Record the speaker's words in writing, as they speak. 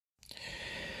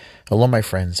Hello, my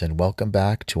friends, and welcome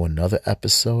back to another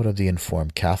episode of The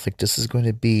Informed Catholic. This is going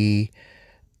to be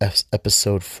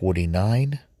episode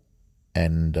 49,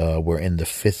 and we're in the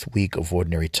fifth week of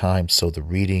Ordinary Time, so the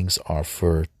readings are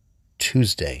for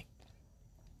Tuesday,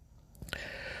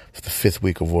 for the fifth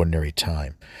week of Ordinary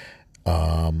Time.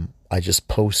 I just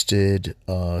posted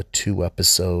 2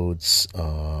 episodes.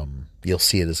 You'll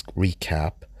see it as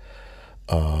recap.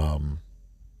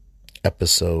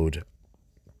 Episode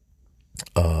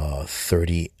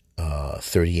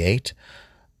 38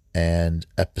 and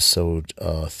episode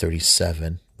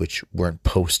 37, which weren't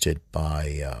posted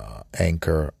by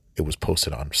Anchor. It was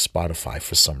posted on Spotify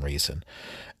for some reason,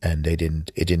 and it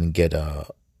didn't get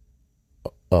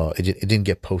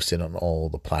posted on all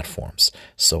the platforms.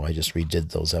 So I just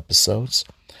redid those episodes.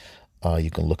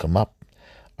 You can look them up.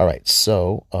 All right,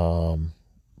 so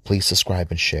please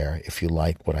subscribe and share if you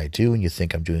like what I do and you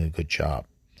think I'm doing a good job.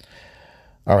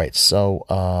 All right, so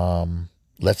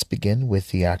let's begin with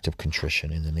the act of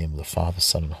contrition. In the name of the Father,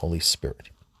 Son, and Holy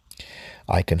Spirit.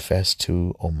 I confess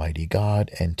to Almighty God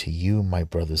and to you, my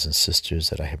brothers and sisters,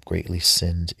 that I have greatly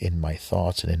sinned in my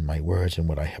thoughts and in my words, and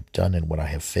what I have done and what I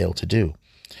have failed to do.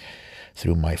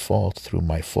 Through my fault, through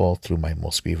my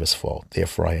most grievous fault.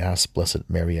 Therefore I ask Blessed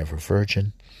Mary, ever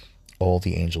Virgin, all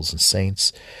the angels and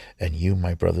saints, and you,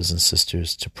 my brothers and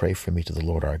sisters, to pray for me to the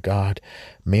Lord our God.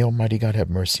 May Almighty God have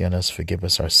mercy on us, forgive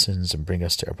us our sins, and bring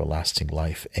us to everlasting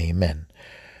life. Amen.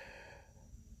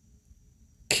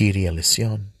 Kyrie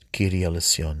eleison, Kyrie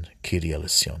eleison, Kyrie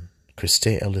eleison.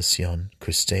 Christe eleison,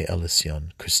 Christe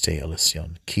eleison, Christe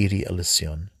eleison. Kyrie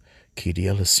eleison, Kyrie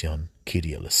eleison,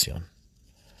 Kyrie eleison.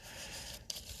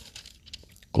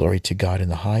 Glory to God in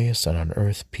the highest, and on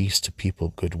earth peace to people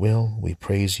of goodwill. We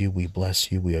praise you, we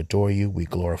bless you, we adore you, we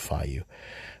glorify you.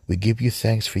 We give you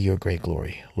thanks for your great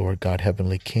glory. Lord God,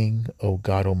 Heavenly King, O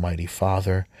God, Almighty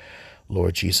Father,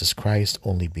 Lord Jesus Christ,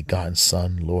 only begotten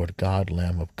Son, Lord God,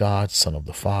 Lamb of God, Son of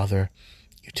the Father,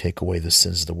 you take away the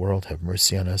sins of the world, have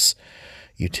mercy on us.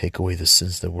 You take away the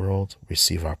sins of the world,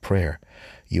 receive our prayer.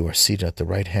 You are seated at the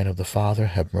right hand of the Father,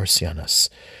 have mercy on us.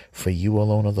 For you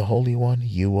alone are the Holy One,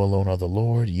 you alone are the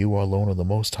Lord, you alone are the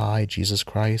Most High, Jesus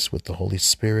Christ, with the Holy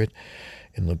Spirit,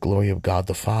 in the glory of God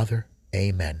the Father.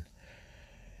 Amen.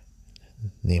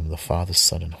 In the name of the Father,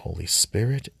 Son, and Holy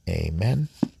Spirit. Amen.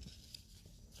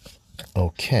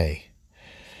 Okay.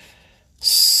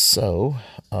 So,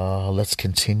 let's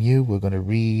continue. We're going to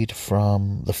read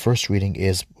from, the first reading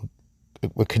is,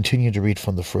 we're continuing to read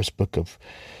from the first book of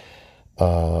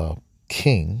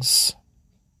Kings.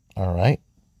 All right.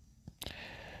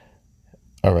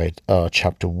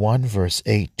 Chapter 1, verse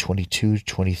 8, 22,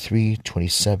 23,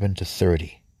 27 to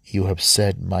 30. You have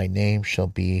said, my name shall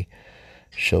be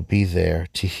there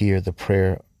to hear the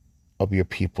prayer of your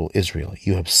people Israel.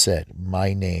 You have said,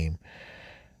 my name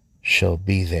shall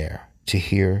be there to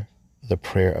hear the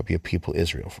prayer of your people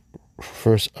Israel.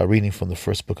 First, a reading from the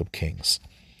first book of Kings.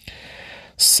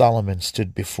 Solomon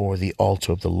stood before the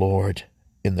altar of the Lord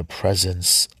in the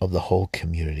presence of the whole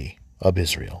community of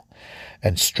Israel,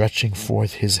 and stretching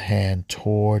forth his hand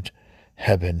toward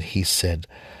heaven, he said,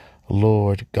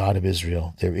 Lord God of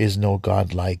Israel, there is no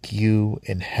God like you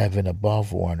in heaven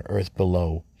above or on earth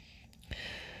below.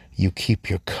 You keep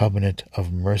your covenant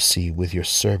of mercy with your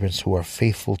servants who are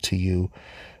faithful to you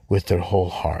with their whole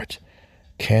heart.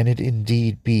 Can it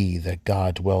indeed be that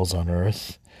God dwells on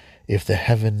earth? If the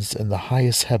heavens and the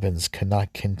highest heavens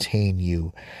cannot contain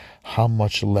you, how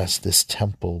much less this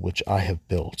temple which I have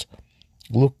built?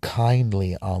 Look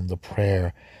kindly on the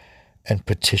prayer and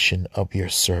petition of your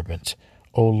servant.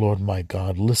 O Lord my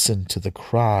God, listen to the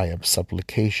cry of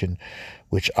supplication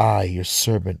which I, your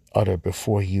servant, utter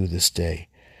before you this day.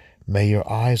 May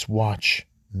your eyes watch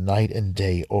night and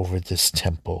day over this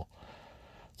temple,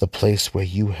 the place where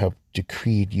you have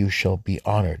decreed you shall be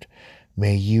honored.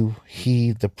 May you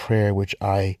heed the prayer which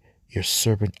I, your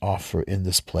servant, offer in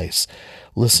this place.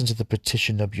 Listen to the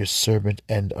petition of your servant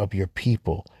and of your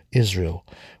people, Israel,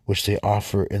 which they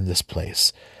offer in this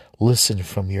place. Listen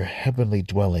from your heavenly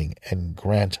dwelling and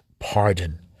grant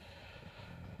pardon.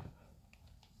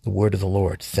 The word of the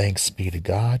Lord. Thanks be to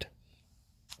God.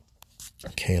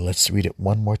 Okay, let's read it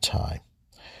one more time.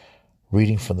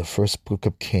 Reading from the first book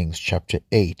of Kings, chapter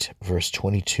 8, verse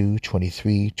 22,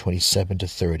 23, 27 to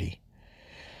 30.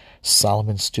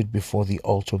 Solomon stood before the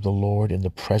altar of the Lord in the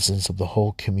presence of the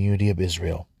whole community of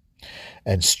Israel,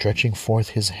 and stretching forth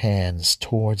his hands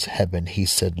towards heaven, he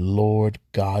said, Lord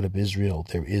God of Israel,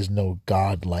 there is no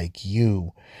God like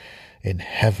you in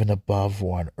heaven above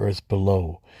or on earth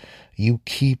below. You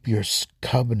keep your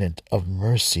covenant of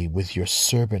mercy with your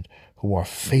servant who are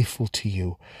faithful to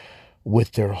you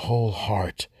with their whole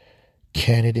heart.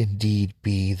 Can it indeed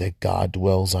be that God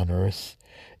dwells on earth?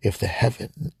 If the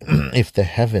heaven, if the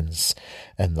heavens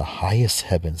and the highest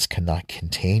heavens cannot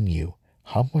contain you,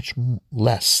 how much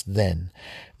less then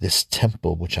this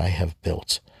temple which I have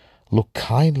built? Look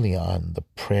kindly on the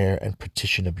prayer and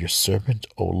petition of your servant,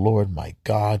 O Lord my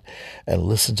God, and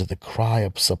listen to the cry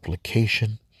of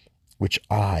supplication which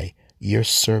I, your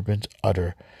servant,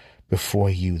 utter before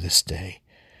you this day.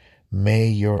 May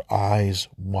your eyes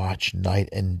watch night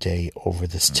and day over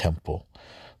this temple,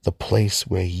 the place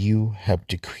where you have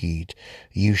decreed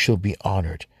you shall be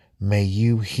honored. May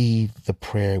you heed the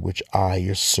prayer which I,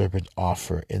 your servant,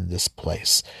 offer in this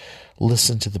place.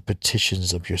 Listen to the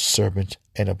petitions of your servant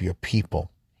and of your people,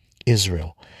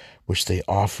 Israel, which they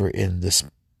offer in this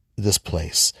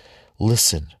place.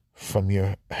 Listen from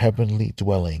your heavenly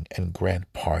dwelling and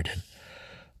grant pardon.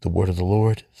 The word of the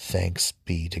Lord, thanks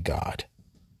be to God.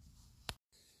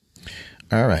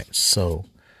 All right, so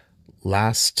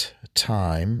last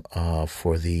time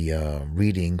for the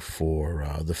reading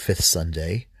for the fifth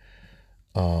Sunday,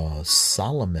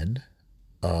 Solomon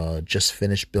just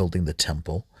finished building the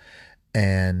temple,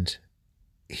 and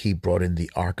he brought in the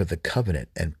Ark of the Covenant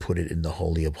and put it in the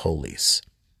Holy of Holies.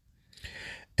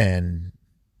 And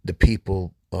the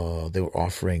people, they were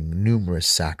offering numerous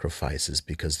sacrifices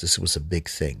because this was a big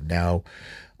thing. Now,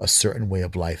 a certain way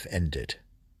of life ended.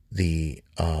 The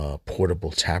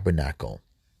portable tabernacle,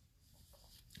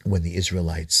 when the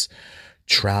Israelites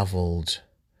traveled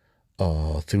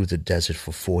through the desert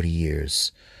for 40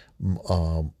 years.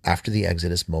 After the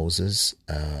Exodus, Moses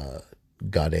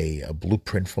got a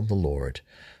blueprint from the Lord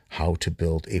how to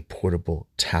build a portable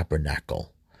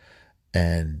tabernacle.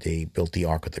 And they built the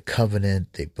Ark of the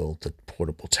Covenant. They built the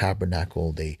portable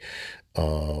tabernacle.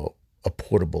 A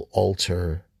portable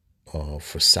altar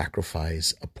for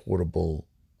sacrifice, a portable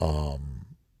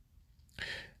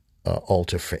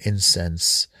altar for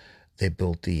incense. They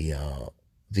built the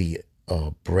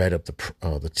bread of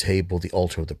the table, the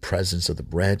altar of the presence of the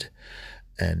bread,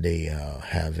 and they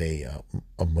have a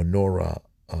menorah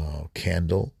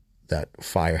candle that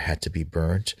fire had to be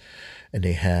burnt, and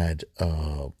they had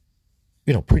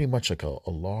pretty much like a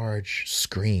large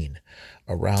screen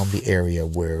around the area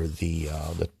where the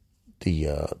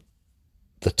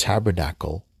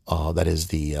tabernacle, that is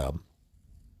the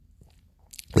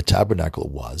tabernacle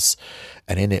was,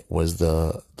 and in it was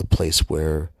the place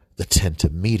where the tent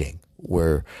of meeting,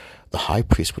 where the high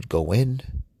priest would go in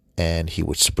and he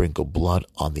would sprinkle blood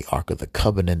on the Ark of the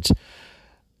Covenant.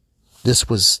 This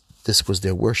was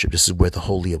their worship. This is where the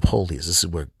Holy of Holies, this is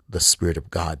where the Spirit of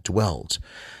God dwelled.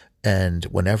 And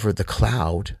whenever the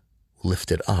cloud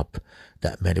lifted up,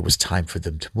 that meant it was time for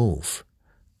them to move.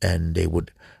 And they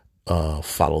would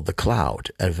follow the cloud.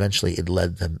 And eventually it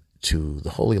led them to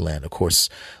the Holy Land. Of course,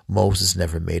 Moses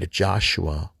never made it.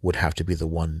 Joshua would have to be the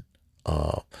one,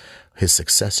 his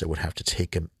successor would have to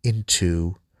take him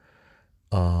into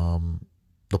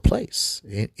the place,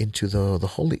 into the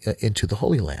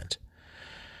Holy Land.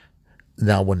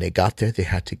 Now, when they got there, they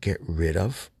had to get rid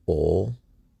of all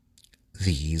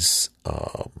these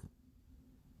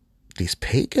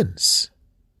pagans,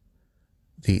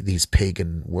 these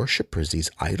pagan worshippers, these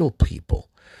idol people,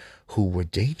 who were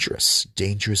dangerous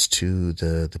to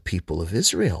the people of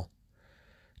Israel,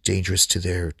 dangerous to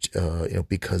their,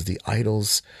 because the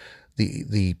idols,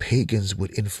 the pagans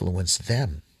would influence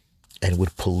them and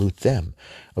would pollute them.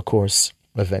 Of course,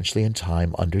 eventually in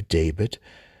time, under David,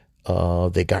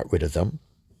 they got rid of them.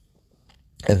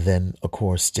 And then, of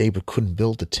course, David couldn't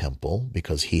build the temple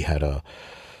because he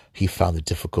found it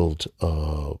difficult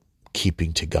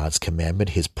keeping to God's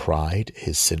commandment. His pride,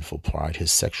 his sinful pride, his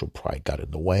sexual pride got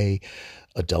in the way,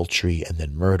 adultery, and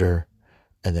then murder.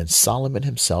 And then Solomon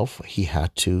himself, he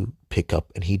had to pick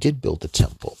up, and he did build the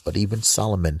temple. But even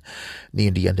Solomon,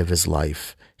 near the end of his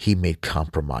life, he made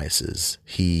compromises.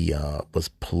 He was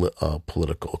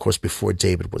political. Of course, before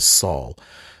David was Saul,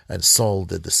 and Saul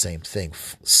did the same thing.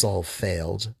 Saul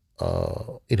failed.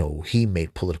 He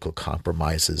made political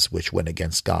compromises which went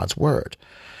against God's word.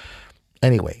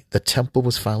 Anyway, the temple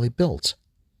was finally built,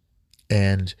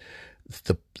 and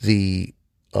the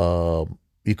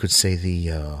you could say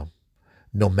the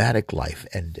nomadic life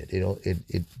ended.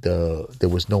 There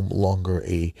was no longer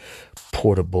a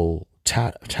portable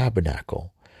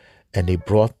tabernacle, and they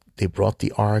brought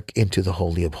the ark into the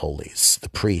Holy of Holies. The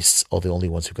priests are the only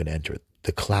ones who could enter it.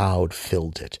 The cloud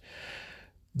filled it.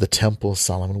 The temple of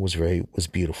Solomon was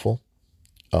beautiful.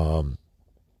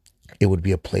 It would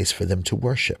be a place for them to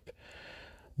worship.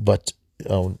 But,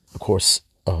 of course,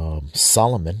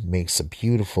 Solomon makes a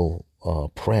beautiful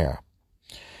prayer.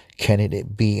 Can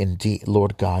it be indeed,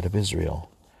 Lord God of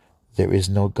Israel, There is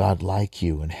no God like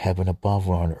you in heaven above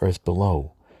or on earth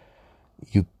below.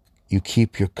 You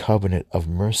keep your covenant of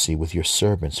mercy with your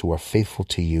servants who are faithful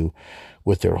to you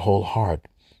with their whole heart.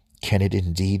 Can it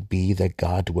indeed be that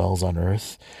God dwells on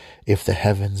earth? If the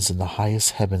heavens and the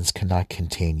highest heavens cannot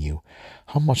contain you,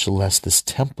 how much less this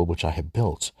temple which I have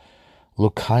built?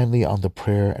 Look kindly on the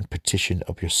prayer and petition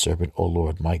of your servant, O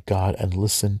Lord my God, and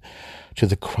listen to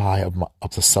the cry of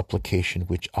the supplication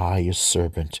which I, your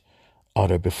servant,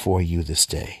 utter before you this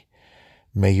day.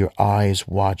 May your eyes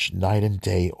watch night and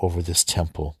day over this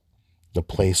temple, the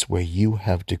place where you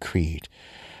have decreed.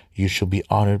 You shall be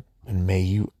honored, and may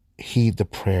you heed the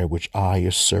prayer which I,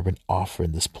 your servant, offer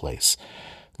in this place.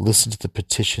 Listen to the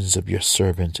petitions of your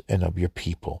servant and of your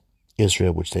people,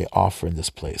 Israel, which they offer in this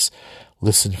place.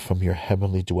 Listen from your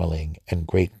heavenly dwelling and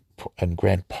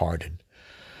grant pardon.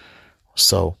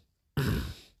 So,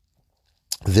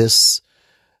 this,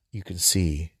 you can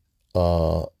see,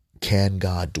 can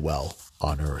God dwell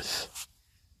on earth?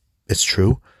 It's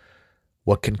true.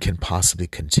 What can possibly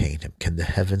contain him? Can the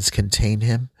heavens contain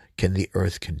him? Can the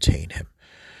earth contain him?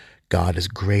 God is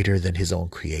greater than his own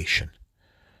creation.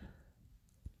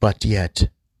 But yet,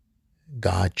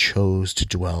 God chose to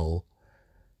dwell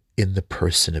in the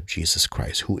person of Jesus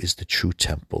Christ, who is the true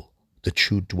temple, the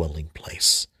true dwelling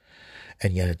place.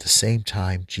 And yet at the same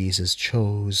time, Jesus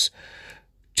chose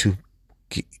for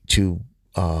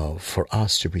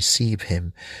us to receive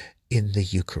him in the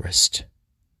Eucharist,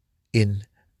 in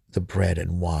the bread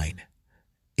and wine,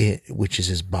 which is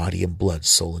his body and blood,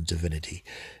 soul and divinity,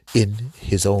 in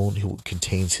his own, who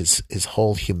contains his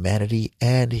whole humanity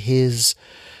and his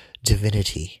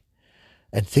divinity.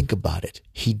 And think about it.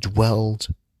 He dwelled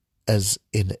as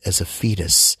a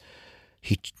fetus.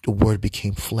 The Word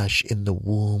became flesh in the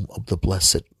womb of the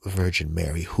Blessed Virgin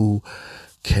Mary, who,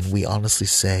 can we honestly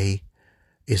say,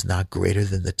 is not greater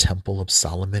than the Temple of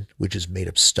Solomon, which is made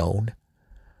of stone?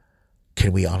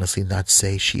 Can we honestly not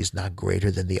say she is not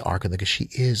greater than the Ark of the Covenant?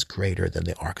 She is greater than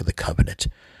the Ark of the Covenant.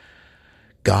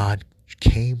 God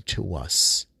came to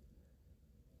us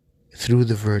through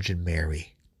the Virgin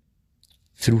Mary,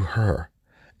 through her,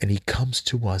 and he comes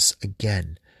to us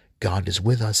again. God is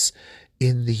with us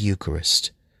in the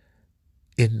Eucharist,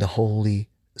 in the Holy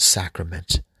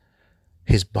Sacrament.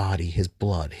 His body, his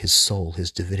blood, his soul,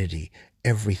 his divinity,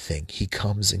 everything he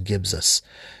comes and gives us.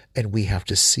 And we have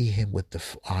to see him with the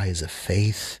eyes of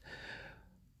faith,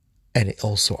 and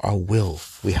also our will.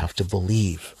 We have to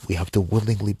believe. We have to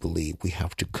willingly believe. We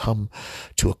have to come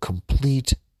to a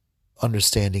complete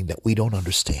understanding that we don't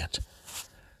understand,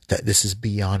 that this is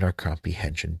beyond our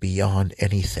comprehension, beyond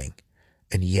anything.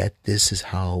 And yet this is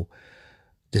our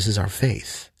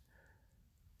faith.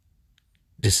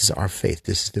 This is our faith.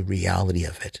 This is the reality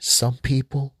of it. Some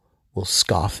people will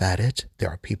scoff at it. There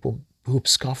are people who have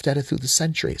scoffed at it through the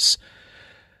centuries.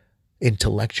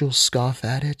 Intellectuals scoff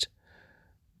at it.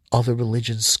 Other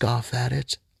religions scoff at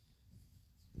it.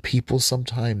 People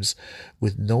sometimes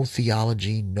with no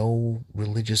theology, no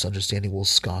religious understanding will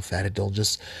scoff at it.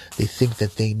 They think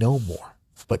that they know more.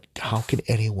 But how can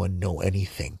anyone know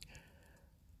anything?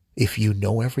 If you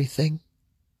know everything,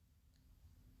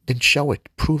 then show it,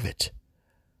 prove it.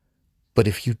 But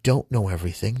if you don't know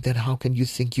everything, then how can you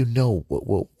think you know?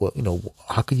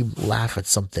 How can you laugh at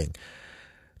something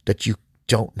that you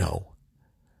don't know?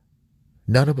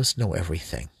 None of us know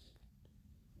everything.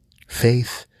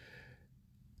 Faith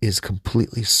is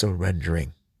completely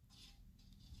surrendering.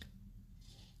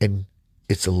 And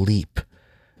it's a leap.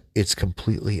 It's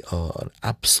completely an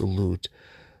absolute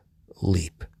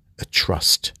leap, a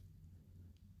trust.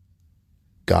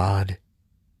 God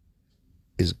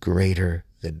is greater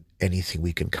than anything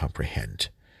we can comprehend.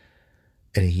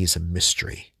 And he's a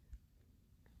mystery.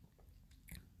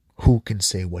 Who can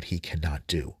say what he cannot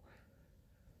do?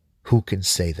 Who can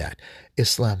say that?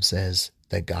 Islam says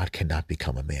that God cannot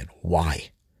become a man.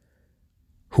 Why?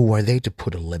 Who are they to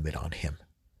put a limit on him?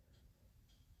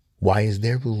 Why is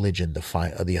their religion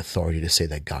the authority to say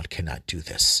that God cannot do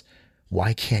this?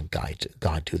 Why can't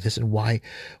God do this? And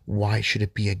why should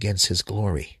it be against his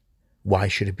glory? Why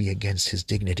should it be against his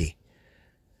dignity?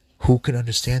 Who can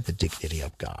understand the dignity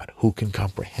of God? Who can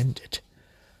comprehend it?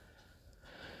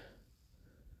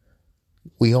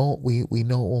 We know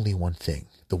only one thing.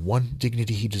 The one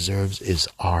dignity he deserves is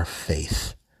our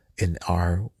faith, in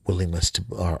our willingness to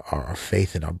our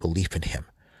faith and our belief in him.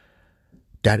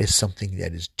 That is something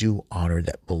that is due honor,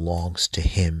 that belongs to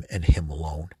him and him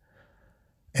alone.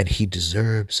 And he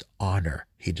deserves honor.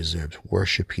 He deserves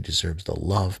worship. He deserves the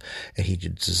love. And he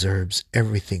deserves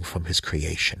everything from his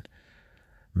creation.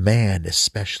 Man,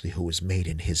 especially, who is made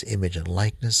in his image and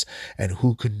likeness, and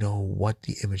who can know what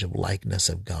the image and likeness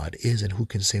of God is, and who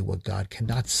can say what God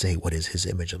cannot say, what is his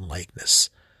image and likeness.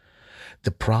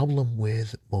 The problem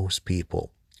with most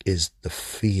people is the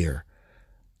fear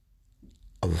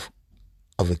of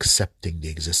accepting the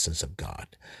existence of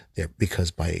God.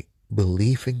 Because by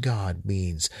belief in God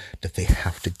means that they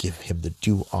have to give him the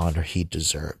due honor he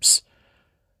deserves.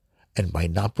 And by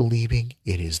not believing,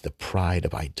 it is the pride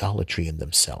of idolatry in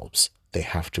themselves. They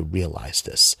have to realize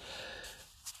this.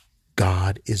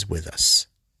 God is with us.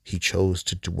 He chose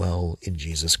to dwell in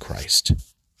Jesus Christ.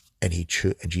 And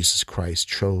Jesus Christ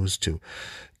chose to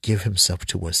give himself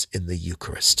to us in the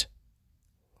Eucharist.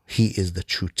 He is the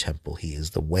true temple. He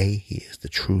is the way. He is the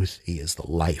truth. He is the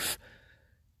life.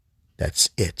 That's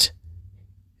it.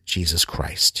 Jesus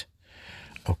Christ.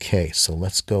 Okay, so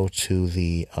let's go to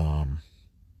the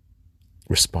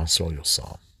responsorial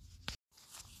psalm.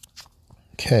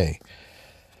 Okay.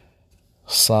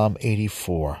 Psalm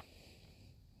 84.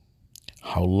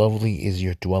 How lovely is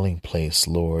your dwelling place,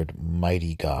 Lord,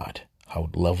 mighty God. How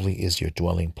lovely is your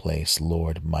dwelling place,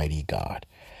 Lord, mighty God.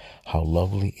 How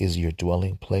lovely is your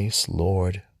dwelling place,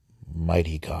 Lord,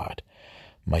 mighty God.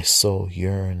 My soul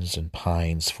yearns and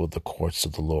pines for the courts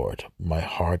of the Lord. My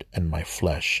heart and my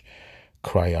flesh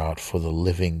cry out for the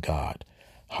living God.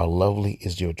 How lovely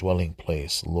is your dwelling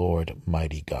place, Lord,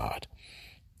 mighty God.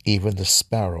 Even the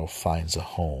sparrow finds a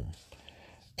home,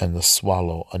 and the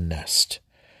swallow a nest,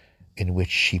 in which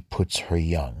she puts her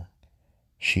young.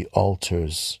 Your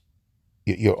altars,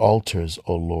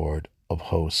 O Lord of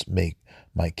hosts, make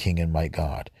my King and my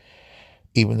God.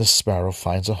 Even the sparrow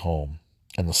finds a home,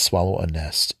 and the swallow a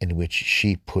nest, in which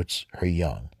she puts her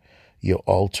young. Your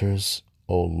altars,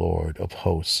 O Lord of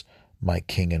hosts, my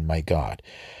King and my God.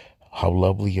 How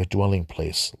lovely your dwelling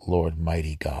place, Lord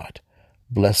mighty God.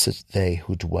 Blessed they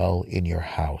who dwell in your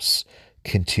house.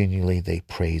 Continually they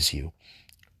praise you.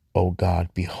 O God,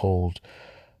 behold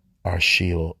our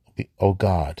shield. O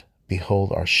God,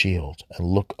 behold our shield, and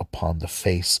look upon the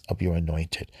face of your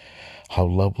anointed. How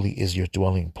lovely is your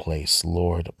dwelling place,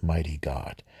 Lord mighty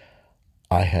God.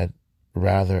 I had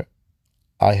rather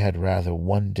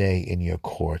one day in your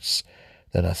courts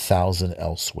than 1,000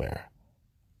 elsewhere.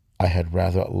 I had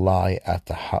rather lie at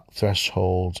the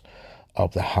threshold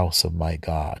of the house of my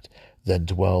God than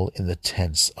dwell in the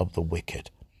tents of the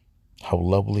wicked. How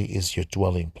lovely is your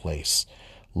dwelling place,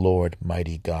 Lord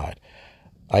mighty God.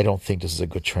 I don't think this is a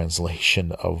good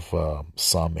translation of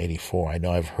Psalm 84. I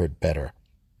know I've heard better.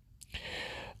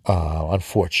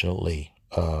 Unfortunately,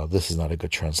 this is not a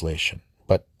good translation,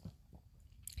 but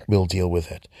we'll deal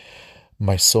with it.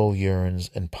 My soul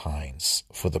yearns and pines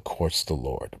for the courts of the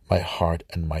Lord. My heart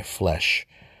and my flesh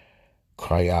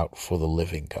cry out for the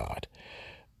living God.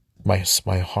 My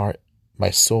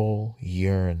soul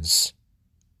yearns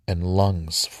and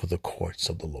longs for the courts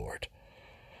of the Lord.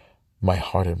 My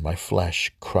heart and my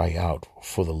flesh cry out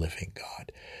for the living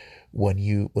God. When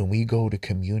we go to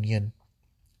communion,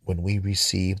 when we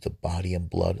receive the body and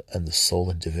blood and the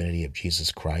soul and divinity of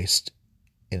Jesus Christ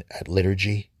at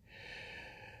liturgy,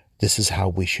 this is how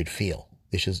we should feel.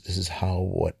 This is how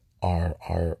what our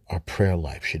prayer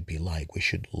life should be like. We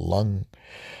should long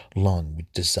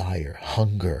with desire,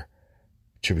 hunger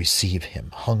to receive him,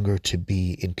 hunger to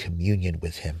be in communion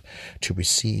with him, to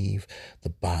receive the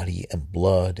body and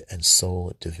blood and soul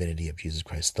and divinity of Jesus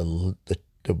Christ, the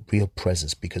real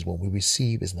presence. Because when we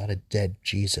receive is not a dead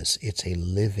Jesus, it's a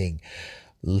living,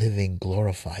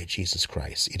 glorified Jesus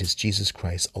Christ. It is Jesus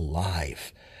Christ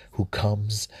alive, who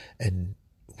comes and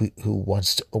who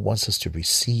wants us to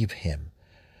receive him,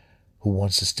 who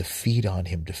wants us to feed on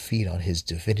him, to feed on his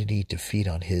divinity, to feed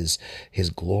on his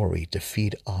glory, to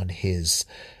feed on his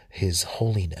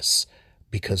holiness,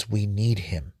 because we need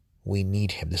him. We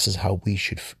need him. This is how we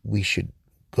should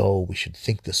go. We should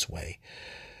think this way,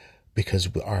 because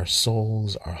our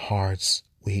souls, our hearts,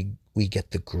 we get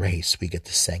the grace, we get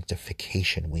the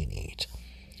sanctification we need.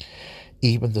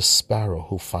 Even the sparrow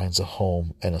who finds a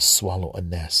home and a swallow a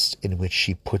nest in which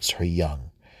she puts her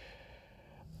young.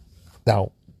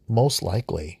 Now, most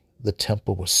likely, the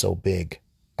temple was so big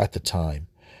at the time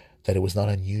that it was not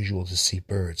unusual to see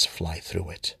birds fly through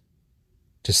it,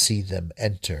 to see them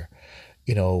enter.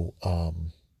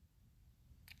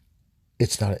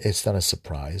 It's not a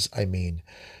surprise. I mean,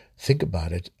 think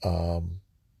about it.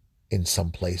 In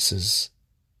some places,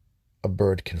 a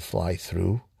bird can fly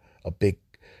through a big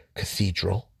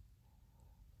cathedral,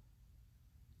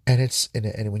 and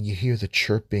when you hear the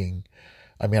chirping,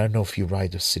 I mean, I don't know if you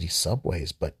ride the city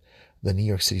subways, but the New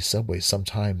York City subways,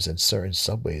 sometimes in certain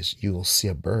subways, you will see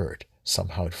a bird.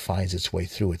 Somehow it finds its way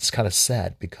through. It's kind of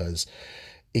sad because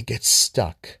it gets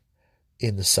stuck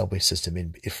in the subway system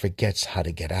and it forgets how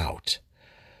to get out.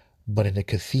 But in a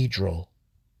cathedral,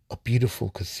 a beautiful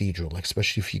cathedral,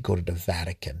 especially if you go to the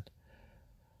Vatican,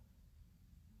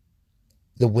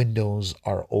 the windows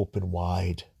are open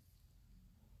wide.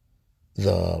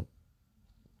 They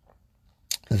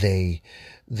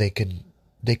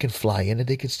can fly in and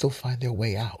they can still find their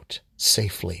way out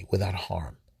safely without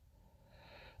harm.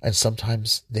 And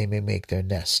sometimes they may make their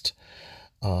nest.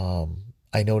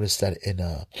 I noticed that in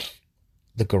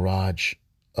the garage,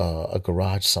 a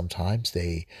garage sometimes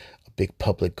a big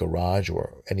public garage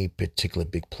or any particular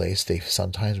big place, they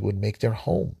sometimes would make their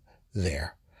home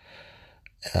there.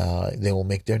 They will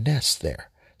make their nest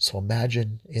there. So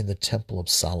imagine in the Temple of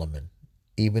Solomon,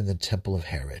 even the Temple of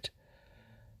Herod,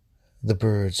 the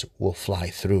birds will fly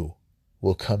through,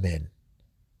 will come in,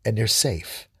 and they're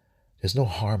safe. There's no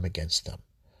harm against them.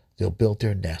 They'll build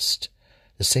their nest.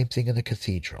 The same thing in the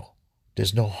cathedral.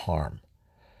 There's no harm.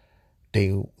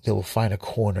 They will find a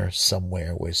corner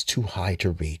somewhere where it's too high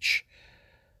to reach,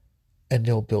 and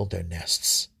they'll build their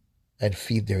nests and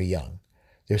feed their young.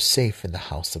 They're safe in the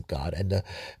house of God. And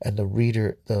the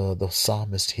reader, the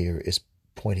psalmist here is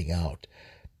pointing out,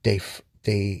 they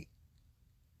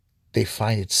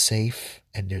find it safe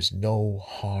and there's no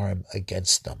harm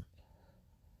against them.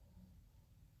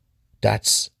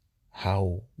 That's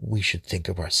how we should think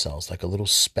of ourselves, like a little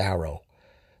sparrow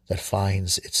that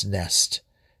finds its nest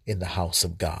in the house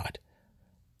of God,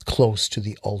 close to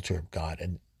the altar of God,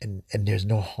 and there's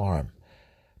no harm.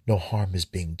 No harm is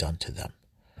being done to them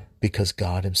because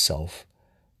God himself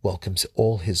welcomes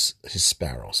all his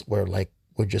sparrows. We're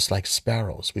just like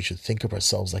sparrows. We should think of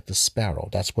ourselves like the sparrow.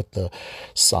 That's what the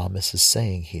psalmist is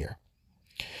saying here.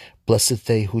 Blessed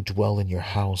they who dwell in your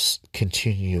house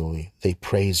continually. They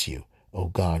praise you, O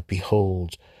God.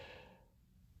 Behold,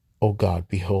 O God,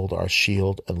 behold our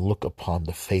shield and look upon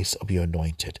the face of your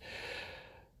anointed.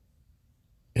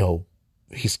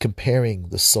 He's comparing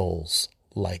the souls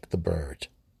like the bird,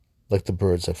 like the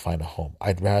birds that find a home.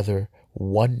 I'd rather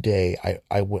one day,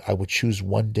 I would choose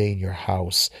one day in your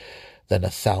house than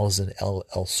 1,000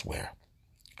 elsewhere.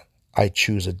 I'd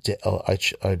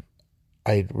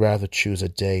rather choose a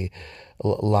day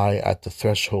lie at the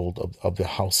threshold of the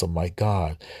house of my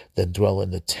God than dwell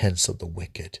in the tents of the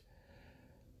wicked.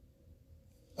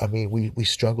 I mean, we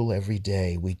struggle every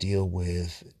day. We deal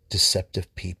with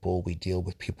deceptive people. We deal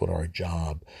with people at our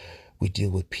job. We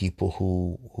deal with people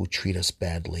who treat us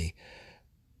badly.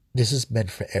 This is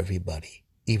meant for everybody,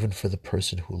 even for the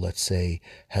person who, let's say,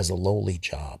 has a lowly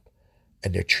job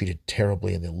and they're treated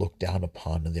terribly and they're looked down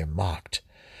upon and they're mocked.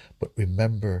 But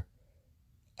remember,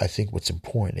 I think what's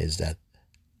important is that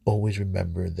always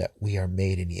remember that we are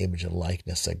made in the image and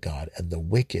likeness of God, and the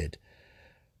wicked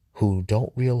who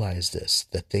don't realize this,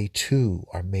 that they too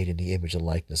are made in the image and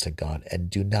likeness of God and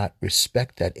do not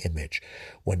respect that image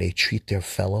when they treat their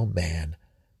fellow man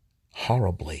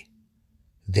horribly,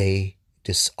 they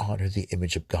dishonor the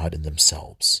image of God in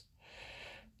themselves.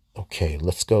 Okay,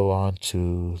 let's go on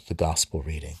to the gospel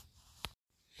reading.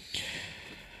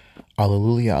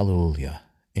 Alleluia, alleluia.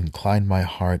 Incline my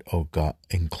heart, O God,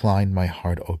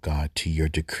 to your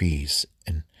decrees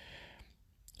and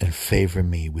favor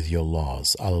me with your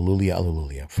laws. Alleluia,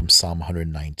 alleluia. From Psalm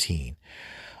 119.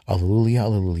 Alleluia,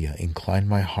 alleluia. Incline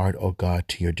my heart, O God,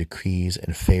 to your decrees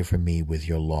and favor me with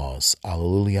your laws.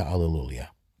 Alleluia,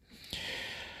 alleluia.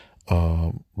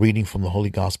 Reading from the Holy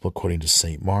Gospel according to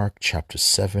St. Mark, chapter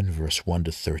 7, verse 1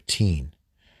 to 13.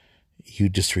 You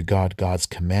disregard God's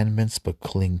commandments but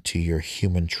cling to your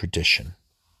human tradition.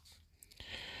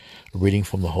 Reading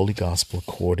from the Holy Gospel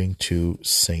according to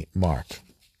St. Mark.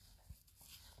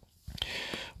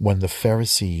 When the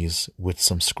Pharisees, with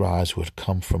some scribes who had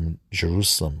come from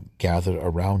Jerusalem, gathered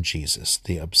around Jesus,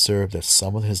 they observed that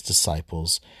some of his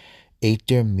disciples ate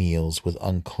their meals with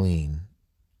unclean,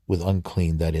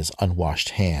 that is, unwashed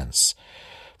hands.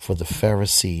 For the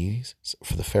Pharisees,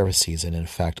 and in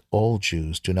fact all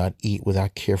Jews, do not eat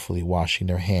without carefully washing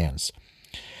their hands,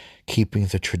 keeping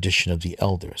the tradition of the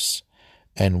elders.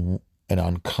 And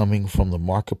on coming from the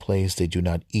marketplace, they do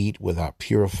not eat without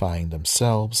purifying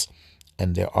themselves.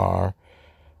 And there are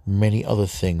many other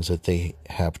things that they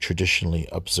have traditionally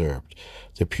observed.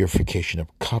 The purification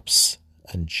of cups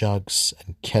and jugs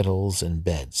and kettles and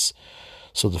beds.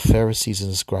 So the Pharisees and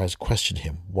the scribes questioned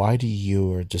him, why do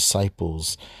your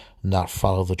disciples not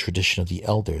follow the tradition of the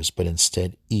elders, but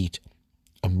instead eat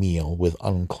a meal with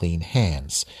unclean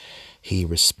hands? He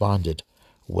responded,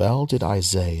 well did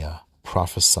Isaiah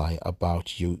prophesy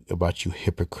about you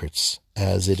hypocrites,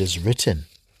 as it is written,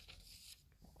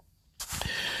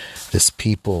 this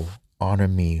people honor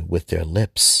me with their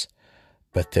lips,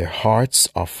 but their hearts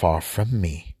are far from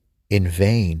me. In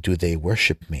vain do they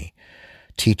worship me,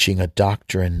 teaching as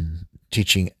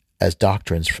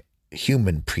doctrines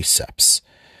human precepts.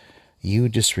 You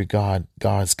disregard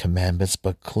God's commandments,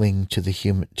 but cling to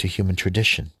human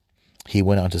tradition. He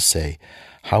went on to say,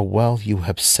 how well you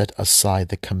have set aside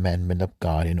the commandment of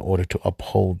God in order to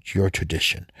uphold your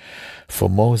tradition. For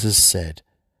Moses said,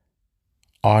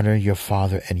 honor your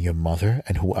father and your mother,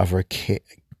 and whoever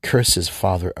curses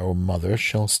father or mother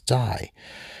shall die.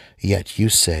 Yet you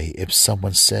say, if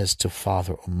someone says to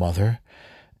father or mother,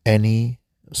 any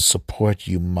support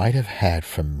you might have had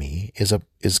from me is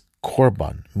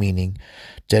korban, meaning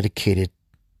dedicated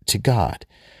to God.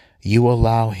 You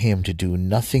allow him to do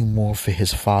nothing more for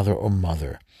his father or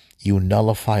mother. You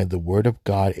nullify the word of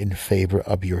God in favor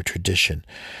of your tradition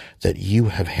that you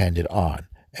have handed on,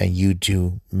 and you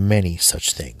do many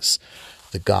such things.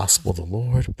 The gospel of the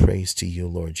Lord. Praise to you,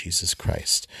 Lord Jesus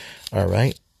Christ. All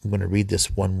right, I'm going to read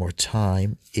this one more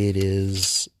time. It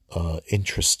is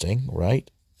interesting, right?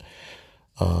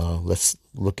 Let's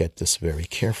look at this very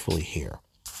carefully here.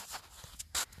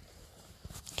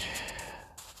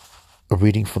 A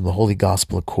reading from the Holy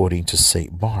Gospel according to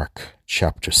St. Mark,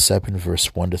 chapter 7,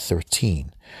 verse 1 to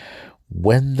 13.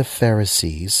 When the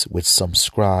Pharisees, with some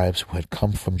scribes who had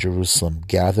come from Jerusalem,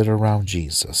 gathered around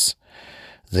Jesus,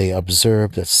 they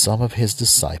observed that some of his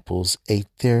disciples ate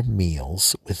their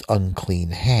meals with unclean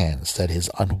hands, that is,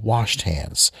 unwashed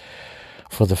hands.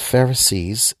 For the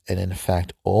Pharisees, and in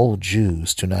fact all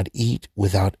Jews, do not eat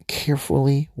without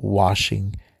carefully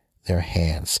washing their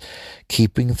hands,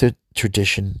 keeping the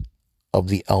tradition of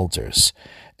the elders,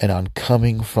 and on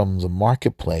coming from the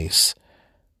marketplace,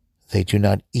 they do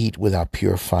not eat without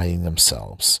purifying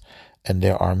themselves. And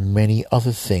there are many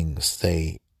other things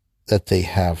that they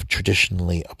have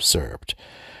traditionally observed: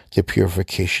 the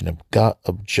purification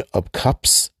of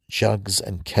cups, jugs,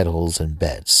 and kettles, and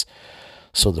beds.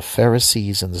 So the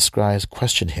Pharisees and the scribes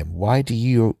questioned him, why do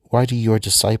your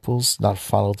disciples not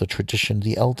follow the tradition of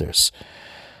the elders,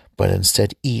 but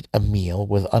instead eat a meal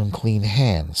with unclean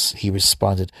hands? He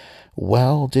responded,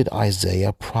 well did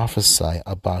Isaiah prophesy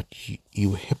about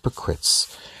you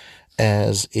hypocrites,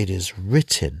 as it is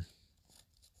written,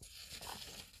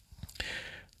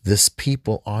 this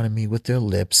people honor me with their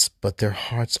lips, but their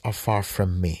hearts are far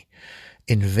from me.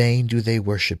 In vain do they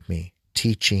worship me,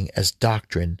 teaching as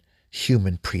doctrine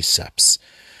human precepts.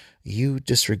 You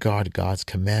disregard God's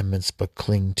commandments, but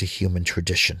cling to human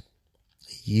tradition.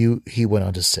 He went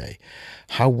on to say,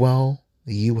 how well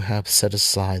you have set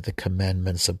aside the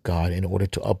commandments of God in order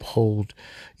to uphold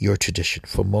your tradition.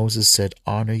 For Moses said,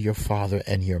 honor your father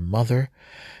and your mother,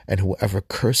 and whoever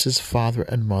curses father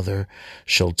and mother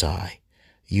shall die.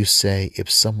 You say, if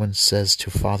someone says to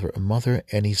father or mother,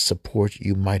 any support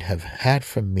you might have had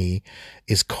from me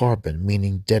is korban,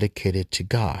 meaning dedicated to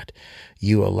God.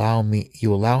 You allow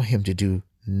him to do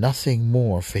nothing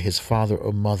more for his father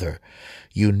or mother.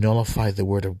 You nullify the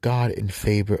word of God in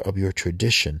favor of your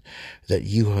tradition that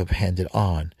you have handed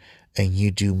on, and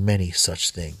you do many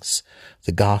such things.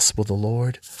 The gospel of the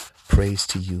Lord. Praise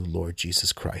to you, Lord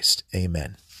Jesus Christ.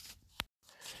 Amen.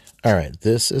 All right,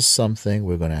 this is something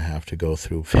we're going to have to go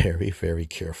through very, very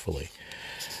carefully.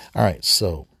 All right,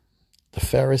 so the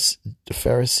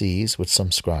Pharisees, with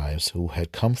some scribes who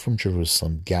had come from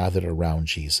Jerusalem, gathered around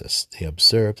Jesus. They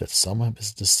observed that some of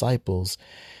his disciples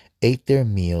ate their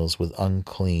meals with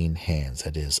unclean hands,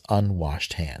 that is,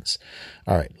 unwashed hands.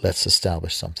 All right, let's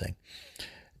establish something.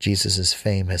 Jesus'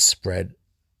 fame has spread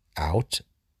out.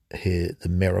 The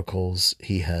miracles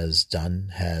he has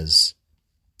done has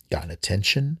gotten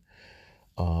attention.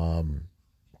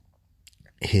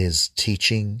 His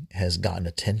teaching has gotten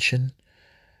attention.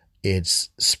 It's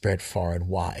spread far and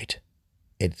wide.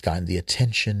 It's gotten the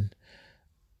attention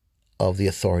of the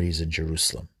authorities in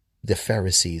Jerusalem, the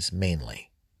Pharisees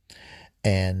mainly.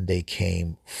 And they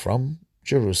came from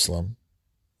Jerusalem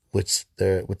with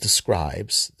the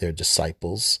scribes, their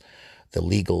disciples,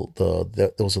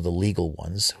 those are the legal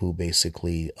ones who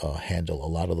basically handle a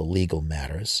lot of the legal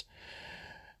matters.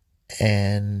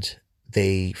 And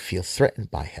they feel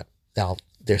threatened by him. Now,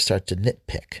 they start to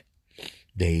nitpick.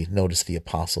 They notice the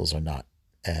apostles are not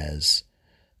as,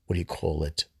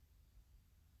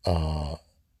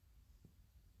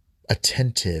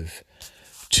 attentive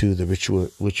to the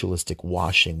ritualistic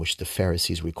washing which the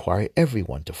Pharisees require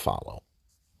everyone to follow.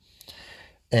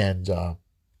 And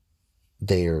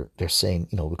they're saying,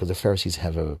 because the Pharisees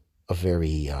have a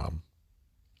very,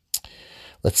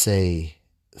 let's say,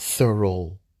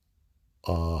 thorough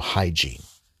hygiene.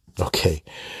 Okay,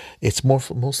 it's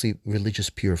mostly religious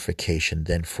purification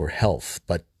than for health,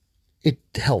 but it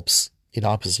helps It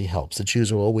obviously helps. The Jews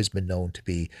have always been known to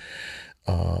be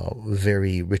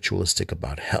very ritualistic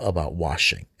about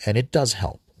washing, and it does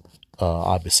help.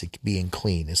 Obviously, being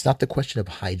clean. It's not the question of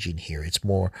hygiene here. It's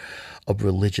more of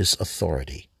religious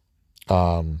authority.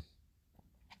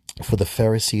 For the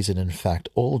Pharisees, and in fact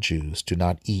all Jews, do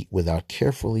not eat without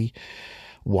carefully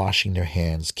washing their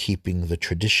hands, keeping the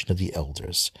tradition of the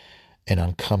elders. And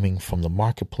on coming from the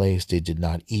marketplace, they did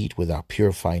not eat without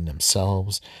purifying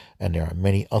themselves. And there are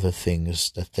many other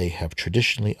things that they have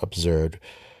traditionally observed: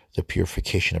 the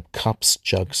purification of cups,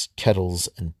 jugs, kettles,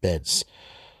 and beds.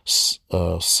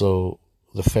 So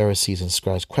the Pharisees and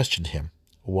scribes questioned him,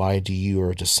 "Why do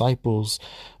your disciples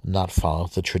not follow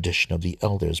the tradition of the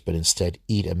elders, but instead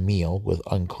eat a meal with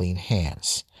unclean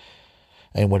hands?"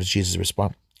 And what did Jesus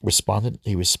respond?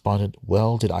 He responded,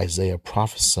 "Well did Isaiah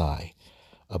prophesy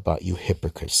about you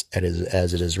hypocrites,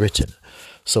 as it is written."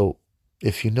 So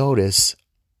if you notice,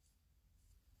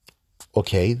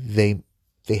 okay, they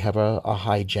have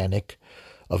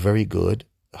a very good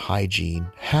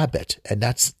hygiene habit, and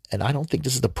I don't think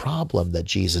this is the problem that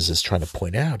Jesus is trying to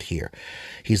point out here.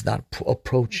 He's not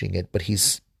approaching it, but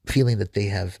he's feeling that they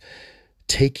have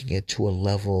taken it to a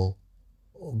level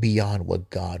beyond what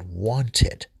God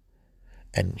wanted.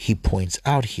 And he points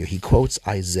out here, he quotes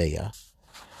Isaiah.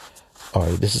 All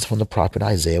right, this is from the prophet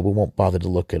Isaiah. We won't bother to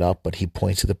look it up, but he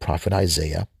points to the prophet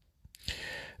Isaiah.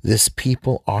 "This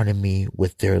people honor me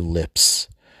with their lips,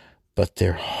 but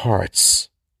their hearts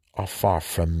are far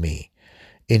from me.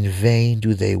 In vain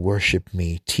do they worship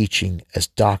me, teaching as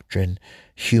doctrine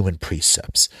human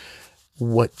precepts."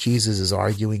 What Jesus is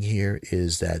arguing here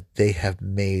is that they have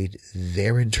made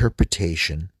their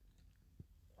interpretation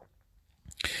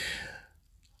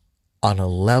on a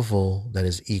level that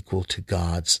is equal to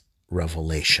God's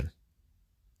revelation.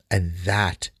 And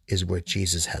that is where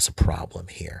Jesus has a problem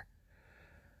here.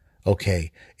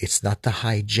 Okay, it's not the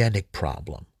hygienic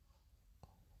problem.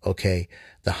 Okay,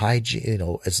 the hygiene,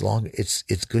 as long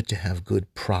it's good to have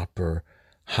good, proper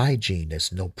hygiene.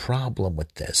 There's no problem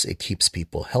with this. It keeps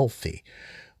people healthy.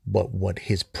 But what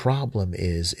his problem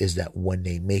is that when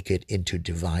they make it into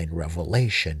divine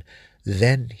revelation,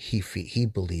 then he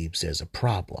believes there's a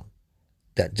problem.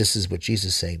 That this is what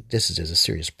Jesus is saying. There's a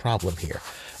serious problem here,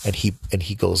 and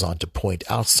he goes on to point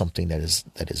out something that is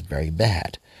very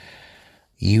bad.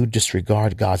 "You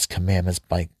disregard God's commandments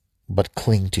but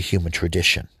cling to human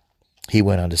tradition." He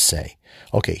went on to say,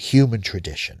 okay, human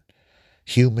tradition.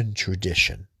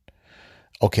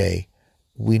 Okay,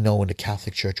 we know in the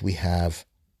Catholic Church we have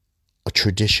a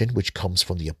tradition which comes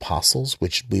from the apostles,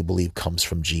 which we believe comes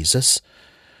from Jesus.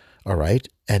 All right,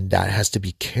 and that has to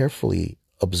be carefully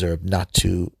observed, not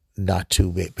to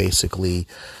basically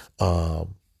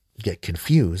get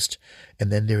confused.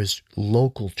 And then there's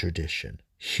local tradition,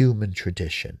 human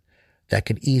tradition, that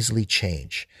can easily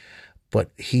change.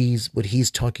 But what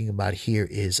he's talking about here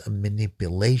is a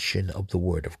manipulation of the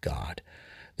Word of God.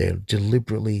 They're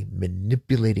deliberately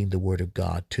manipulating the Word of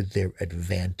God to their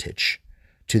advantage.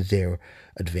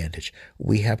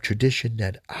 We have tradition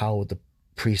that how the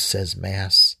priest says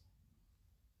Mass,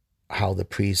 how the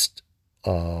priest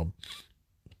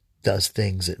does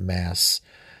things at Mass,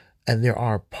 and there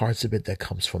are parts of it that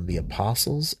comes from the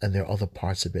apostles, and there are other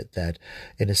parts of it that,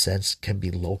 in a sense, can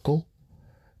be local,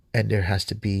 and there has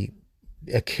to be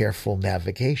a careful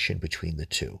navigation between the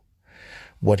two.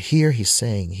 What he's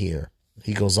saying here,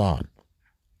 he goes on.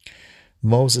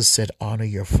 "Moses said, 'Honor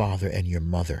your father and your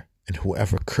mother, and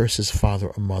whoever curses father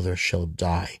or mother shall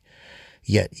die.'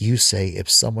 Yet you say, if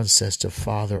someone says to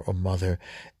father or mother,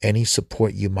 'Any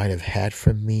support you might have had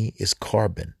from me is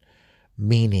carbon,'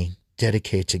 meaning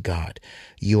dedicated to God,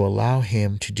 you allow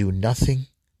him to do nothing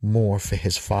more for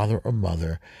his father or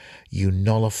mother. You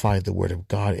nullify the word of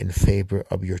God in favor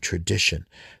of your tradition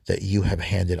that you have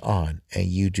handed on, and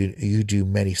you do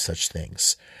many such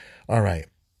things." All right.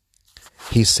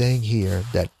 He's saying here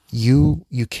that you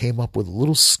came up with a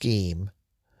little scheme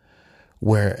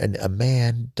where a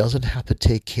man doesn't have to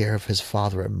take care of his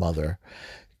father and mother,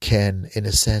 can, in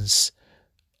a sense,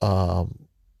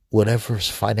 whatever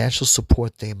financial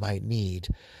support they might need,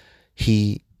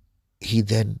 he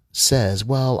then says,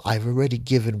 "Well, I've already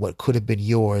given what could have been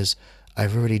yours.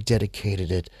 I've already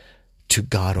dedicated it to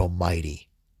God Almighty.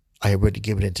 I already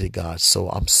given it to God, so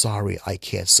I'm sorry I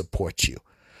can't support you."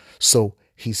 So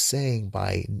he's saying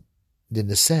in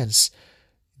the sense,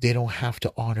 they don't have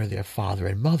to honor their father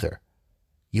and mother.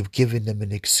 You've given them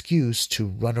an excuse to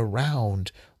run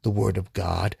around the Word of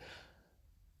God,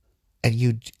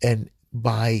 and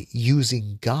by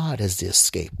using God as their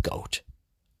scapegoat.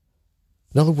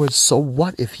 In other words, so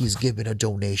what if he's given a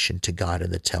donation to God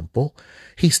in the temple?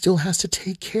 He still has to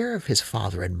take care of his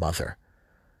father and mother.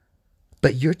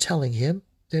 But you're telling him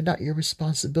they're not your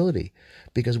responsibility,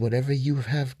 because whatever you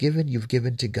have given, you've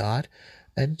given to God.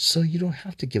 And so you don't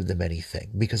have to give them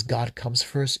anything, because God comes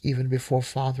first even before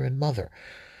father and mother.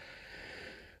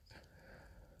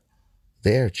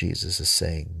 There, Jesus is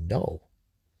saying, no.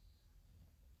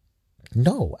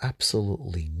 No,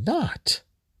 absolutely not.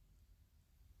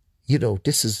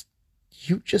 This is,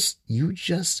 you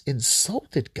just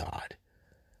insulted God.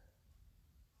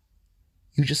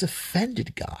 You just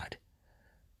offended God.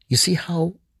 You see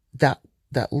how that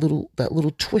little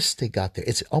twist they got there.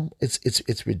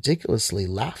 It's ridiculously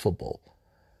laughable.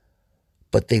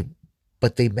 But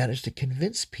they managed to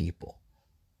convince people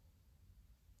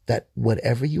that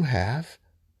whatever you have,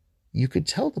 you could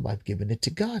tell them I've given it to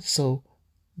God. So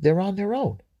they're on their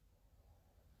own,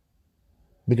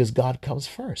 because God comes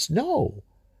first. No.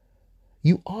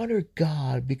 You honor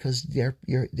God because they're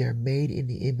made in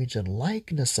the image and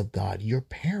likeness of God. Your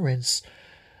parents,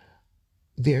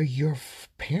 they're your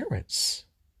parents,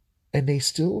 and they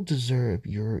still deserve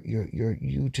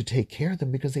you to take care of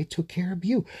them because they took care of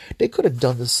you. They could have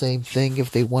done the same thing if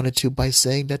they wanted to by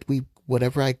saying that we would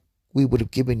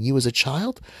have given you as a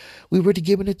child, we would have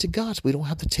given it to God. So we don't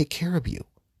have to take care of you.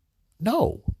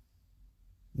 No,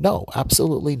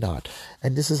 absolutely not.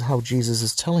 And this is how Jesus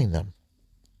is telling them.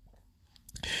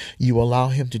 You allow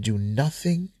him to do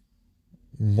nothing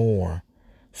more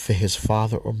for his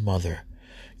father or mother.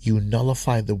 You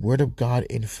nullify the word of God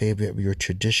in favor of your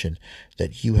tradition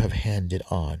that you have handed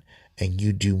on, and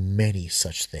you do many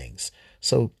such things.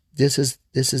 So this is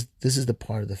the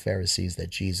part of the Pharisees that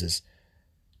Jesus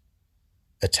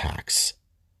attacks.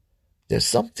 There's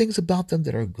some things about them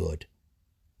that are good.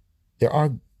 There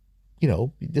are,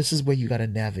 this is where you got to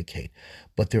navigate.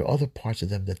 But there are other parts of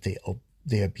them that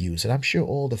they abuse. And I'm sure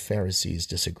all the Pharisees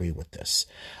disagree with this.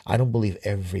 I don't believe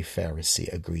every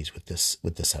Pharisee agrees with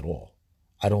this at all.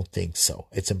 I don't think so.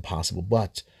 It's impossible.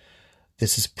 But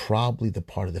this is probably the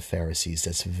part of the Pharisees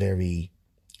that's very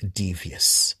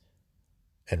devious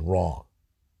and wrong.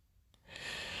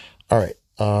 All right.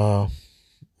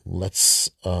 Let's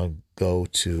end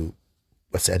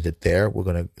it there. We're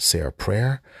going to say our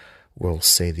prayer. We'll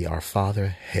say the Our Father,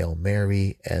 Hail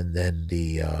Mary, and then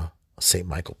the St.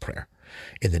 Michael prayer.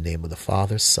 In the name of the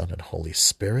Father, Son, and Holy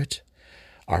Spirit.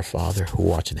 Our Father, who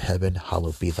art in heaven,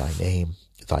 hallowed be thy name.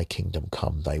 Thy kingdom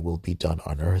come, thy will be done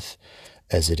on earth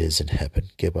as it is in heaven.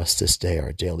 Give us this day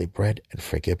our daily bread, and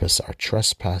forgive us our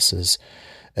trespasses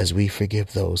as we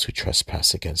forgive those who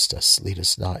trespass against us. Lead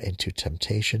us not into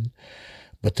temptation,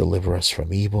 but deliver us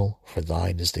from evil. For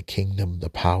thine is the kingdom, the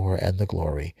power, and the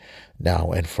glory,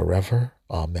 now and forever.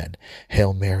 Amen.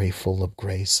 Hail Mary, full of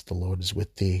grace, the Lord is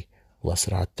with thee.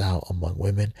 Blessed art thou among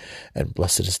women, and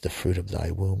blessed is the fruit of thy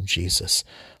womb, Jesus.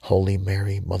 Holy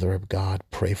Mary, Mother of God,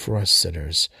 pray for us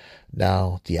sinners,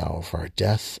 now at the hour of our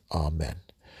death. Amen.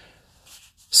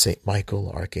 Saint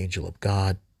Michael, Archangel of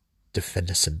God,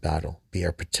 defend us in battle. Be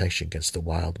our protection against the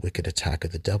wild, wicked attack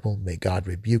of the devil. May God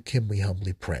rebuke him, we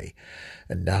humbly pray.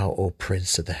 And now, O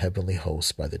Prince of the heavenly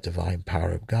host, by the divine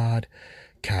power of God,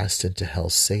 cast into hell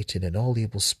Satan and all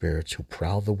evil spirits who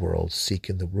prowl the world,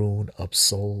 seeking the ruin of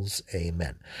souls.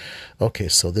 Amen. Okay,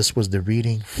 so this was the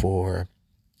reading for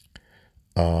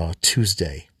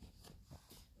Tuesday,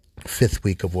 5th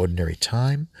week of Ordinary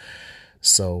Time.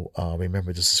 So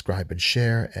remember to subscribe and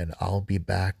share, and I'll be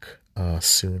back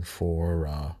soon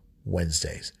for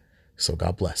Wednesdays. So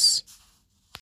God bless.